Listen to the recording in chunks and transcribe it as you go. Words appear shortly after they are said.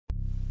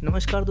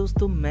नमस्कार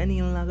दोस्तों, मैं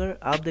नील नागर।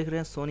 आप देख रहे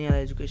हैं सोनियाल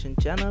एजुकेशन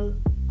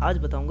चैनल। आज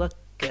बताऊंगा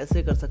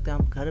कैसे कर सकते हैं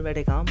आप घर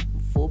बैठे काम,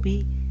 वो भी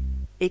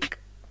एक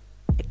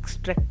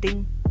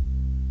एक्सट्रैक्टिंग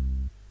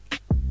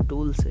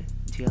टूल से।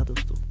 जी हाँ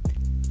दोस्तों,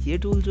 ये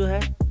टूल जो है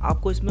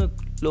आपको इसमें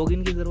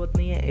लॉगिन की ज़रूरत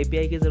नहीं है,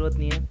 एपीआई की ज़रूरत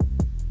नहीं है।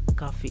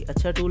 काफ़ी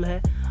अच्छा टूल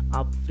है,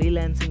 आप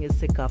फ्रीलांसिंग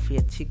इससे काफ़ी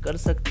अच्छी कर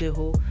सकते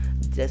हो।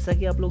 जैसा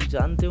कि आप लोग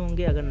जानते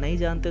होंगे, अगर नहीं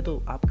जानते तो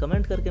आप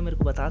कमेंट करके मेरे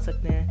को बता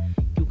सकते हैं,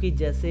 क्योंकि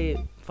जैसे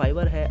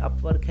फाइवर है,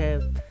 अपवर्क है,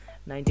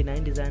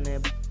 99 डिज़ाइन है,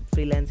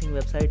 फ्रीलांसिंग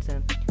वेबसाइट्स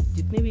हैं,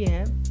 जितने भी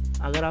हैं,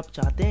 अगर आप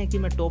चाहते हैं कि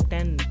मैं टॉप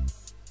 10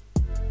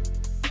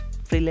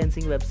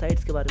 फ्रीलांसिंग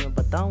वेबसाइट्स के बारे में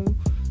बताऊं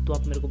तो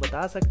आप मेरे को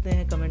बता सकते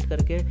हैं कमेंट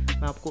करके।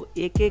 मैं आपको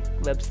एक एक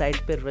वेबसाइट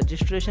पे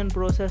रजिस्ट्रेशन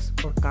प्रोसेस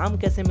और काम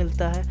कैसे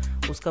मिलता है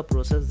उसका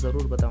प्रोसेस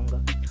ज़रूर बताऊंगा।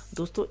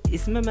 दोस्तों,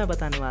 इसमें मैं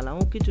बताने वाला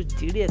हूं कि जो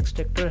जीडी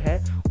एक्सट्रैक्टर है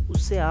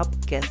उससे आप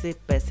कैसे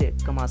पैसे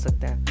कमा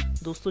सकते हैं।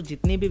 दोस्तों,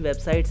 जितनी भी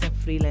वेबसाइट्स हैं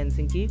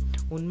फ्रीलांसिंग की,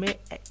 उनमें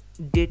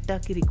डेटा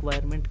की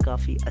रिक्वायरमेंट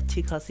काफ़ी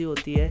अच्छी खासी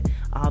होती है।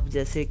 आप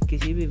जैसे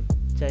किसी भी,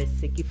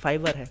 जैसे कि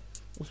फाइवर है,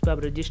 उस पर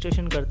आप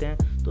रजिस्ट्रेशन करते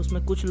हैं तो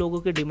उसमें कुछ लोगों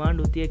की डिमांड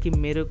होती है कि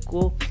मेरे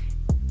को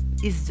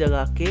इस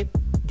जगह के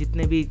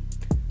जितने भी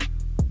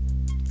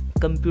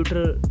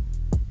कंप्यूटर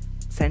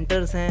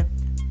सेंटर्स हैं,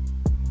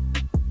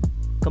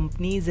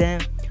 कंपनीज़ हैं,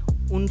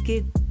 उनके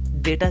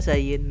डेटा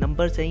चाहिए,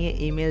 नंबर चाहिए,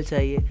 ईमेल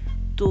चाहिए।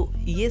 तो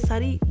ये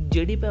सारी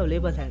जेडी पे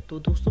अवेलेबल है। तो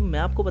दोस्तों, मैं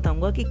आपको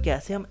बताऊंगा कि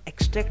कैसे हम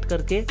एक्सट्रैक्ट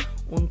करके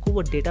उनको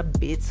वो डेटा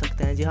बेच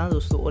सकते हैं। जी हाँ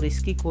दोस्तों, और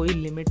इसकी कोई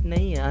लिमिट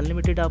नहीं है,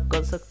 अनलिमिटेड आप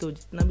कर सकते हो।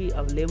 जितना भी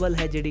अवेलेबल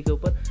है जेडी के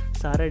ऊपर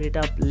सारा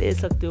डेटा आप ले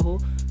सकते हो।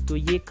 तो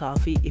ये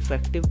काफ़ी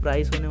इफ़ेक्टिव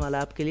प्राइस होने वाला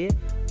है आपके लिए।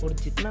 और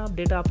जितना आप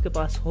डेटा आपके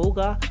पास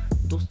होगा,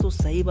 दोस्तों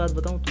सही बात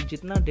बताऊँ तो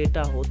जितना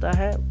डेटा होता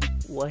है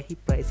वही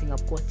प्राइसिंग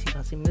आपको अच्छी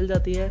खासी मिल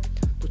जाती है।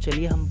 तो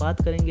चलिए हम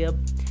बात करेंगे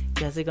अब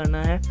कैसे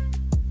करना है।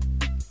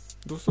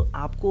 दोस्तों,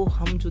 आपको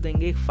हम जो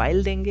देंगे, एक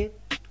फ़ाइल देंगे,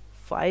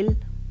 फ़ाइल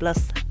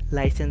प्लस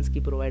लाइसेंस की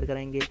प्रोवाइड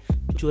कराएंगे।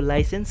 जो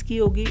लाइसेंस की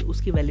होगी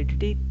उसकी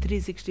वैलिडिटी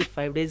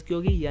 365 डेज़ की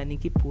होगी, यानी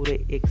कि पूरे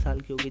 1 साल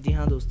की होगी। जी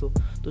हाँ दोस्तों,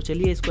 तो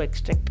चलिए इसको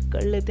एक्सट्रैक्ट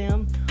कर लेते हैं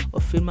हम,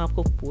 और फिर मैं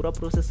आपको पूरा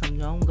प्रोसेस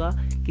समझाऊंगा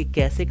कि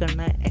कैसे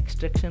करना है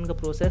एक्सट्रैक्शन का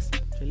प्रोसेस।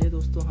 चलिए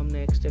दोस्तों,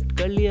 हमने एक्सट्रैक्ट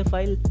कर लिया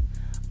फाइल।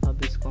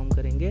 अब इसको हम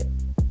करेंगे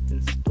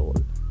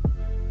इंस्टॉल।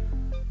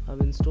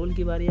 अब इंस्टॉल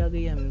की बारी आ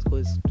गई है, हम इसको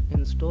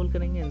इंस्टॉल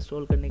करेंगे।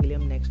 इंस्टॉल करने के लिए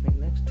हम नेक्स्ट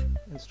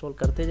इंस्टॉल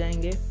करते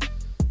जाएंगे।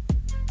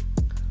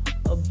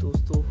 अब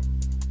दोस्तों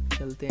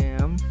चलते हैं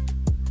हम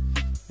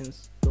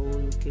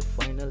इंस्टॉल के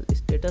फाइनल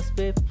स्टेटस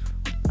पे।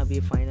 अब ये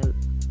फाइनल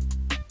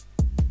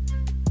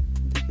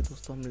देखिए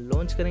दोस्तों, हम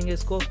लॉन्च करेंगे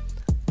इसको।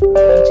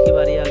 लॉन्च की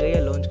बारी आ गई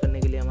है। लॉन्च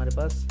करने के लिए हमारे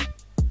पास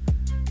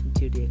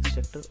जेडी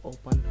एक्सट्रैक्टर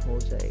ओपन हो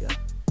जाएगा।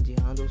 जी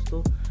हाँ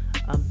दोस्तों,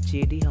 अब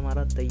जेडी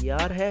हमारा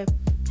तैयार है।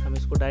 हम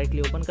इसको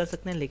डायरेक्टली ओपन कर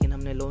सकते हैं, लेकिन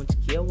हमने लॉन्च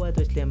किया हुआ है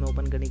तो इसलिए हमें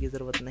ओपन करने की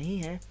ज़रूरत नहीं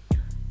है।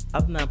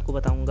 अब मैं आपको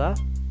बताऊंगा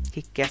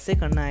कि कैसे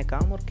करना है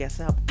काम और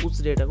कैसे आप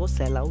उस डेटा को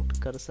सेल आउट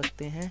कर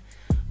सकते हैं।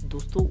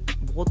 दोस्तों,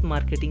 बहुत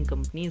मार्केटिंग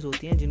कंपनीज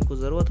होती हैं जिनको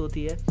ज़रूरत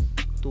होती है।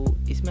 तो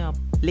इसमें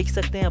आप लिख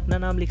सकते हैं, अपना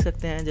नाम लिख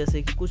सकते हैं,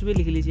 जैसे कि कुछ भी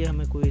लिख लीजिए,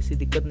 हमें कोई ऐसी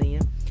दिक्कत नहीं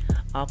है।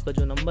 आपका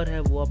जो नंबर है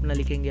वो अपना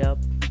लिखेंगे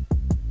आप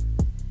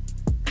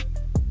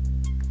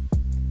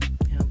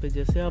यहाँ पे।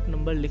 जैसे आप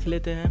नंबर लिख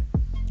लेते हैं,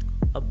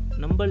 अब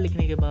नंबर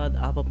लिखने के बाद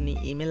आप अपनी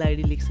ईमेल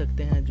आईडी लिख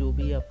सकते हैं जो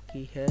भी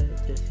आपकी है।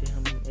 जैसे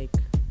हम एक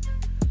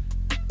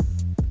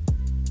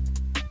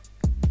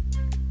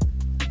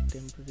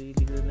टेम्पररी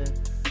लिख देते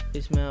हैं।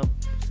 इसमें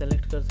आप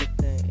सेलेक्ट कर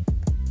सकते हैं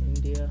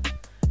इंडिया,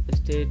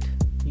 स्टेट,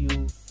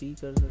 यूपी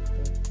कर सकते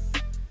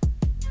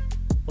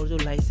हैं। और जो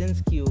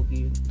लाइसेंस की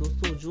होगी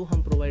दोस्तों, जो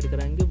हम प्रोवाइड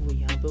कराएंगे वो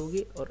यहाँ पे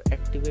होगी, और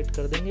एक्टिवेट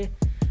कर देंगे।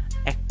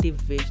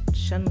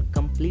 एक्टिवेशन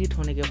कंप्लीट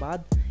होने के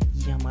बाद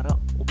ये हमारा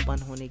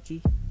ओपन होने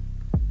की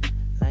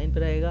लाइन पे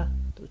रहेगा।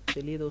 तो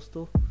चलिए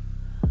दोस्तों,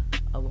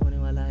 अब होने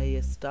वाला है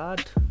ये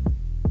स्टार्ट।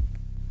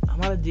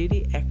 हमारा जेडी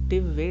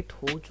एक्टिवेट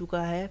हो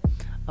चुका है।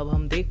 अब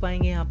हम देख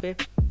पाएंगे यहाँ पे,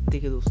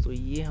 देखिए दोस्तों,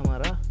 ये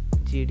हमारा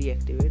जेडी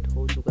एक्टिवेट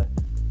हो चुका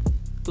है।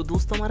 तो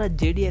दोस्तों, हमारा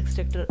जेडी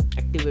एक्सट्रैक्टर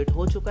एक्टिवेट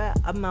हो चुका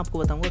है। अब मैं आपको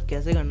बताऊंगा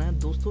कैसे करना है।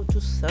 दोस्तों, जो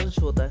सर्च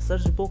होता है,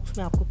 सर्च बॉक्स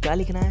में आपको क्या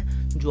लिखना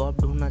है, जो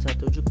आप ढूंढना चाहते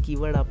हो, जो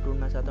कीवर्ड आप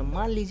ढूंढना चाहते हो।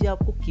 मान लीजिए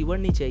आपको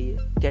कीवर्ड नहीं चाहिए,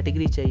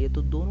 कैटेगरी चाहिए,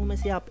 तो दोनों में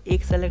से आप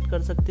एक सेलेक्ट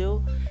कर सकते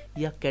हो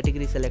या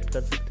कैटेगरी सेलेक्ट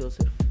कर सकते हो।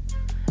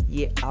 सिर्फ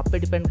ये आप पे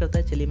डिपेंड करता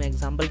है। चलिए मैं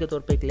एग्जाम्पल के तौर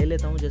पर एक ले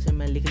लेता हूँ। जैसे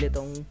मैं लिख लेता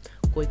हूँ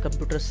कोई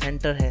कंप्यूटर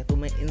सेंटर है, तो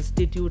मैं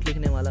इंस्टीट्यूट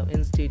लिखने वाला हूँ।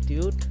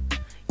 इंस्टीट्यूट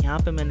यहाँ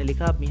पे मैंने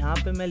लिखा। अब यहाँ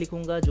पे मैं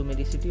लिखूँगा जो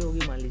मेरी सिटी होगी,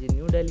 मान लीजिए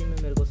न्यू दिल्ली में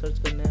मेरे को सर्च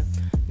करना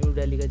है। न्यू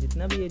दिल्ली का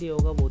जितना भी एरिया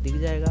होगा वो दिख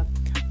जाएगा।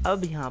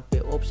 अब यहाँ पे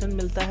ऑप्शन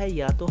मिलता है,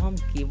 या तो हम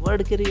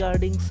कीवर्ड के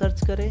रिगार्डिंग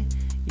सर्च करें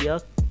या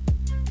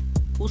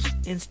उस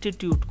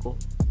इंस्टीट्यूट को,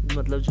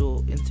 मतलब जो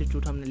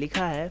इंस्टीट्यूट हमने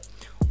लिखा है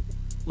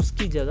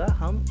उसकी जगह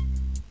हम,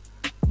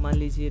 मान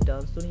लीजिए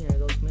डांस तो नहीं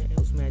आएगा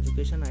उसमें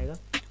एजुकेशन आएगा,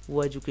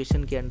 वो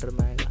एजुकेशन के अंडर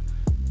में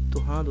आएगा। तो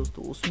हाँ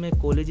दोस्तों, उसमें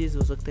कॉलेजेस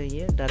हो सकते हैं,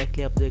 ये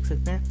डायरेक्टली आप देख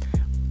सकते हैं।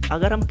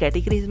 अगर हम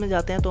कैटेगरीज में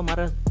जाते हैं तो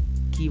हमारा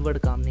कीवर्ड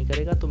काम नहीं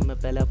करेगा। तो मैं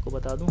पहले आपको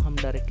बता दूं, हम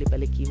डायरेक्टली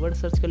पहले कीवर्ड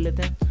सर्च कर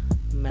लेते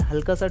हैं। मैं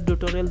हल्का सा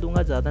ट्यूटोरियल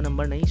दूंगा, ज़्यादा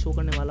नंबर नहीं शो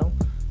करने वाला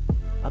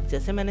हूँ। अब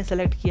जैसे मैंने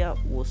सेलेक्ट किया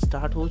वो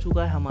स्टार्ट हो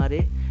चुका है, हमारे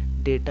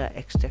डेटा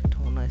एक्सट्रैक्ट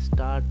होना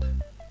स्टार्ट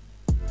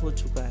हो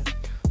चुका है।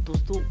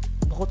 दोस्तों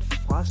बहुत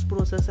फास्ट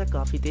प्रोसेस है,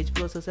 काफ़ी तेज़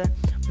प्रोसेस है।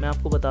 मैं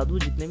आपको बता दूं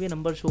जितने भी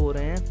नंबर शो हो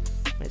रहे हैं,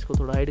 मैं इसको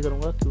थोड़ा हाइड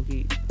करूंगा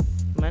क्योंकि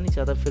मैं नहीं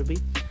चाहता, फिर भी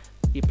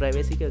ये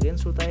प्राइवेसी के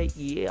अगेंस्ट होता है।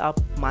 ये आप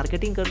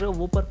मार्केटिंग कर रहे हो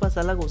वो पर्पस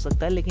अलग हो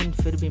सकता है, लेकिन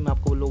फिर भी मैं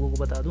आपको लोगों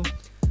को बता दूं,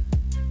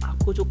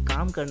 आपको जो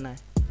काम करना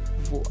है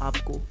वो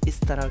आपको इस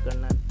तरह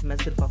करना है। मैं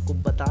सिर्फ आपको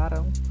बता रहा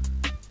हूँ,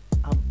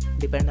 अब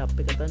डिपेंड आप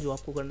पे करता है जो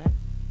आपको करना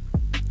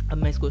है। अब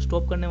मैं इसको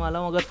स्टॉप करने वाला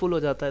हूँ, अगर फुल हो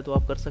जाता है तो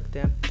आप कर सकते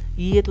हैं।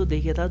 ये तो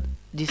देखिए था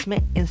जिसमें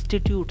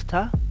इंस्टीट्यूट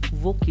था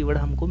वो कीवर्ड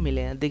हमको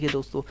मिले हैं। देखिए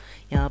दोस्तों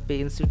यहाँ पे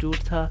इंस्टीट्यूट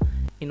था,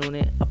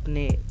 इन्होंने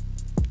अपने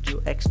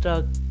जो एक्स्ट्रा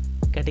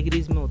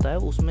कैटेगरीज में होता है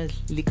उसमें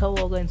लिखा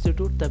हुआ होगा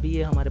इंस्टीट्यूट, तभी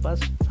ये हमारे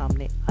पास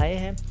सामने आए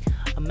हैं।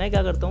 अब मैं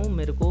क्या करता हूँ,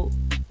 मेरे को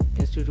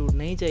इंस्टीट्यूट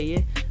नहीं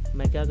चाहिए,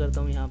 मैं क्या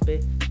करता हूँ यहाँ पे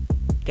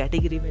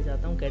कैटेगरी में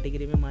जाता हूँ।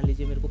 कैटेगरी में मान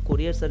लीजिए मेरे को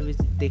कोरियर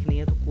सर्विस देखनी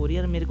है, तो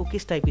कोरियर मेरे को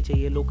किस टाइप की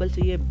चाहिए, लोकल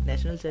चाहिए,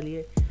 नेशनल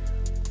चाहिए,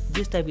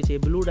 जिस टाइप की चाहिए,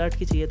 ब्लू डार्ट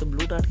की चाहिए तो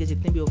ब्लू डार्ट के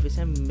जितने भी ऑफिस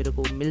हैं मेरे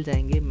को मिल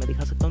जाएंगे। मैं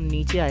दिखा सकता हूँ,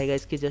 नीचे आएगा,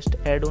 इसके जस्ट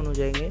ऐड ऑन हो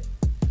जाएंगे।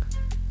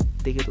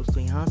 देखिए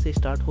दोस्तों यहाँ से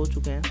स्टार्ट हो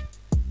चुके हैं,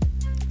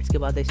 इसके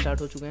बाद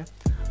स्टार्ट हो चुके हैं।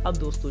 अब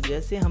दोस्तों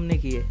जैसे हमने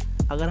किए,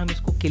 अगर हम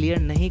इसको क्लियर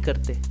नहीं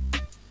करते,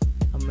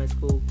 अब मैं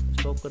इसको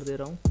स्टॉप कर दे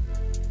रहा हूँ।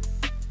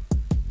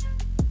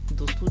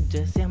 दोस्तों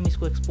जैसे हम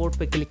इसको एक्सपोर्ट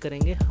पे क्लिक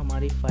करेंगे,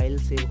 हमारी फाइल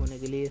सेव होने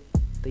के लिए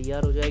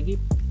तैयार हो जाएगी।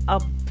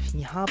 अब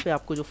यहाँ पे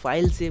आपको जो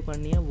फाइल सेव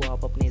करनी है वो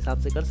आप अपने हिसाब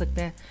से कर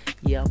सकते हैं।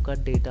 ये आपका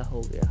डेटा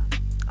हो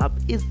गया।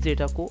 अब इस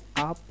डेटा को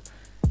आप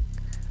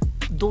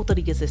दो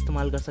तरीके से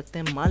इस्तेमाल कर सकते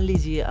हैं। मान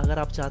लीजिए अगर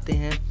आप चाहते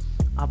हैं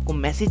आपको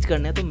मैसेज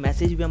करना है तो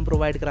मैसेज भी हम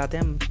प्रोवाइड कराते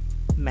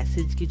हैं।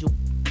 मैसेज की जो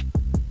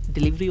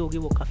डिलीवरी होगी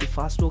वो काफ़ी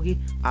फास्ट होगी।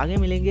 आगे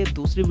मिलेंगे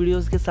दूसरी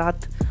वीडियोस के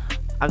साथ।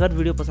 अगर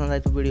वीडियो पसंद आए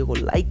तो वीडियो को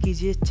लाइक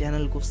कीजिए,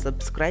 चैनल को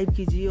सब्सक्राइब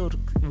कीजिए और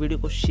वीडियो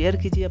को शेयर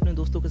कीजिए अपने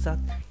दोस्तों के साथ,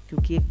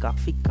 क्योंकि ये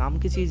काफ़ी काम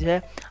की चीज़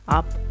है।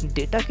 आप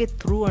डेटा के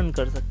थ्रू अर्न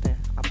कर सकते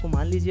हैं। आपको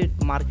मान लीजिए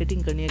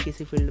मार्केटिंग करनी है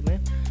किसी फील्ड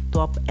में, तो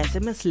आप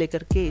एसएमएस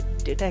लेकर के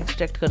डेटा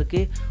एक्सट्रैक्ट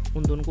करके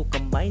उन दोनों को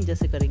कंबाइन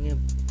जैसे करेंगे,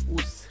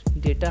 उस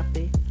डेटा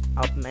पे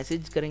आप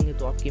मैसेज करेंगे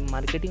तो आपकी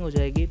मार्केटिंग हो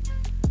जाएगी,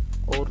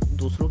 और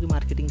दूसरों की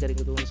मार्केटिंग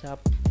करेंगे तो उनसे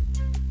आप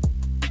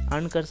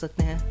अर्न कर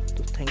सकते हैं।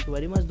 तो थैंक यू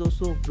वेरी मच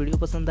दोस्तों। वीडियो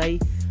पसंद आई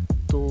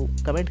तो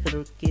कमेंट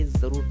करके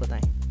ज़रूर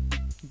बताएं।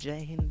 जय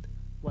हिंद,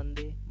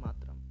 वंदे मातरम।